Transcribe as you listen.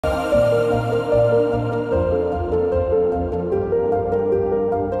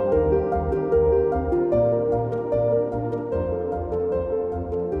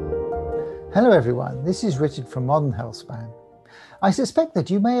Hello everyone, this is Richard from Modern Healthspan. I suspect that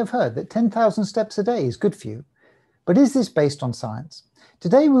you may have heard that 10,000 steps a day is good for you, but is this based on science?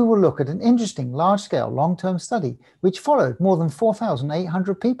 Today we will look at an interesting large-scale long-term study which followed more than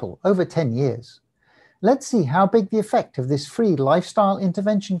 4,800 people over 10 years. Let's see how big the effect of this free lifestyle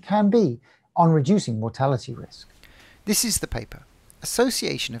intervention can be on reducing mortality risk. This is the paper,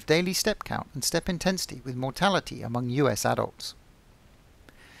 Association of Daily Step Count and Step Intensity with Mortality Among US Adults.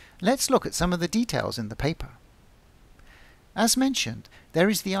 Let's look at some of the details in the paper. As mentioned, there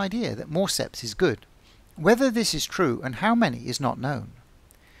is the idea that more steps is good. Whether this is true and how many is not known.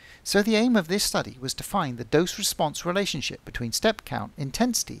 So the aim of this study was to find the dose-response relationship between step count,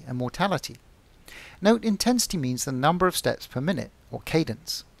 intensity and mortality. Note, intensity means the number of steps per minute, or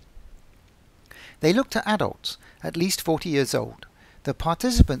cadence. They looked at adults, at least 40 years old. The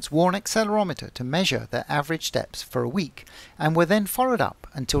participants wore an accelerometer to measure their average steps for a week and were then followed up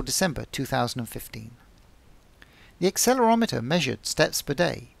until December 2015. The accelerometer measured steps per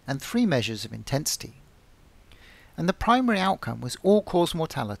day and 3 measures of intensity. And the primary outcome was all-cause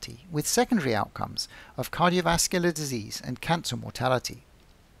mortality, with secondary outcomes of cardiovascular disease and cancer mortality.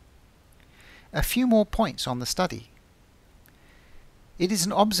 A few more points on the study. It is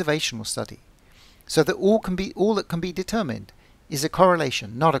an observational study, so that all that can be determined is a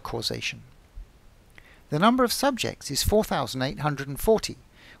correlation, not a causation. The number of subjects is 4,840,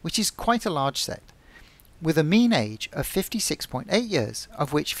 which is quite a large set, with a mean age of 56.8 years,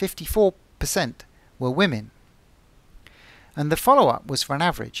 of which 54% were women. And the follow-up was for an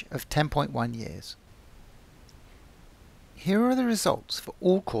average of 10.1 years. Here are the results for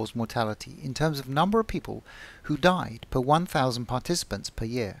all-cause mortality in terms of number of people who died per 1,000 participants per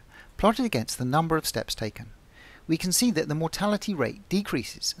year, plotted against the number of steps taken. We can see that the mortality rate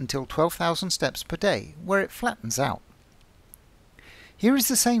decreases until 12,000 steps per day, where it flattens out. Here is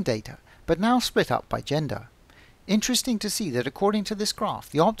the same data, but now split up by gender. Interesting to see that according to this graph,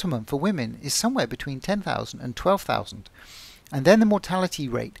 the optimum for women is somewhere between 10,000 and 12,000, and then the mortality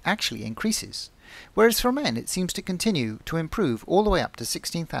rate actually increases, whereas for men it seems to continue to improve all the way up to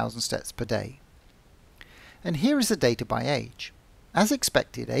 16,000 steps per day. And here is the data by age. As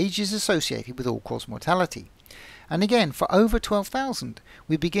expected, age is associated with all-cause mortality. And again, for over 12,000,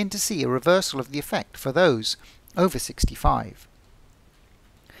 we begin to see a reversal of the effect for those over 65.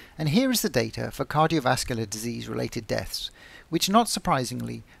 And here is the data for cardiovascular disease-related deaths, which not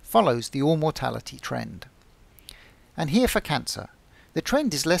surprisingly follows the all-mortality trend. And here for cancer, the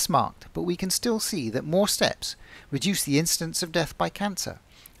trend is less marked, but we can still see that more steps reduce the incidence of death by cancer,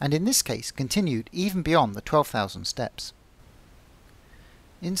 and in this case continued even beyond the 12,000 steps.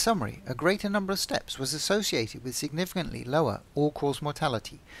 In summary, a greater number of steps was associated with significantly lower all-cause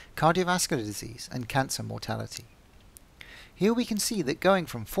mortality, cardiovascular disease and cancer mortality. Here we can see that going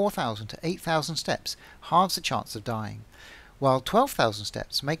from 4,000 to 8,000 steps halves the chance of dying, while 12,000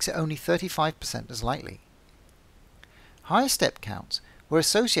 steps makes it only 35% as likely. Higher step counts were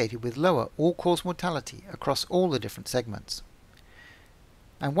associated with lower all-cause mortality across all the different segments.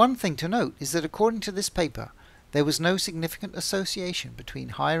 And one thing to note is that according to this paper, there was no significant association between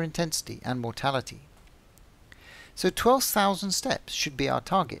higher intensity and mortality. So 12,000 steps should be our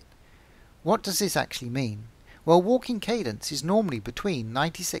target. What does this actually mean? Well, walking cadence is normally between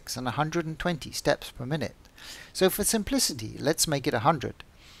 96 and 120 steps per minute. So for simplicity, let's make it 100.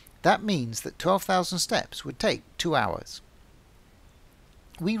 That means that 12,000 steps would take 2 hours.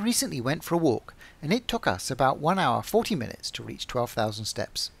 We recently went for a walk, and it took us about 1 hour 40 minutes to reach 12,000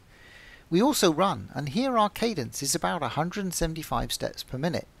 steps. We also run, and here our cadence is about 175 steps per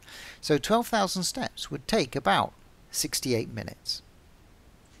minute, so 12,000 steps would take about 68 minutes.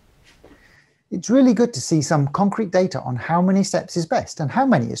 It's really good to see some concrete data on how many steps is best and how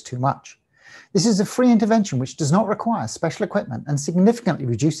many is too much. This is a free intervention which does not require special equipment and significantly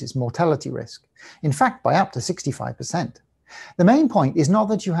reduces mortality risk, in fact by up to 65%. The main point is not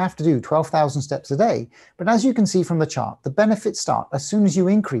that you have to do 12,000 steps a day, but as you can see from the chart, the benefits start as soon as you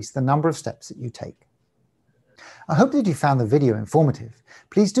increase the number of steps that you take. I hope that you found the video informative.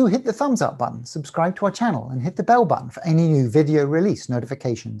 Please do hit the thumbs up button, subscribe to our channel, and hit the bell button for any new video release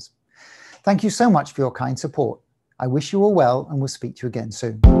notifications. Thank you so much for your kind support. I wish you all well and will speak to you again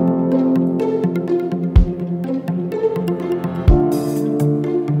soon.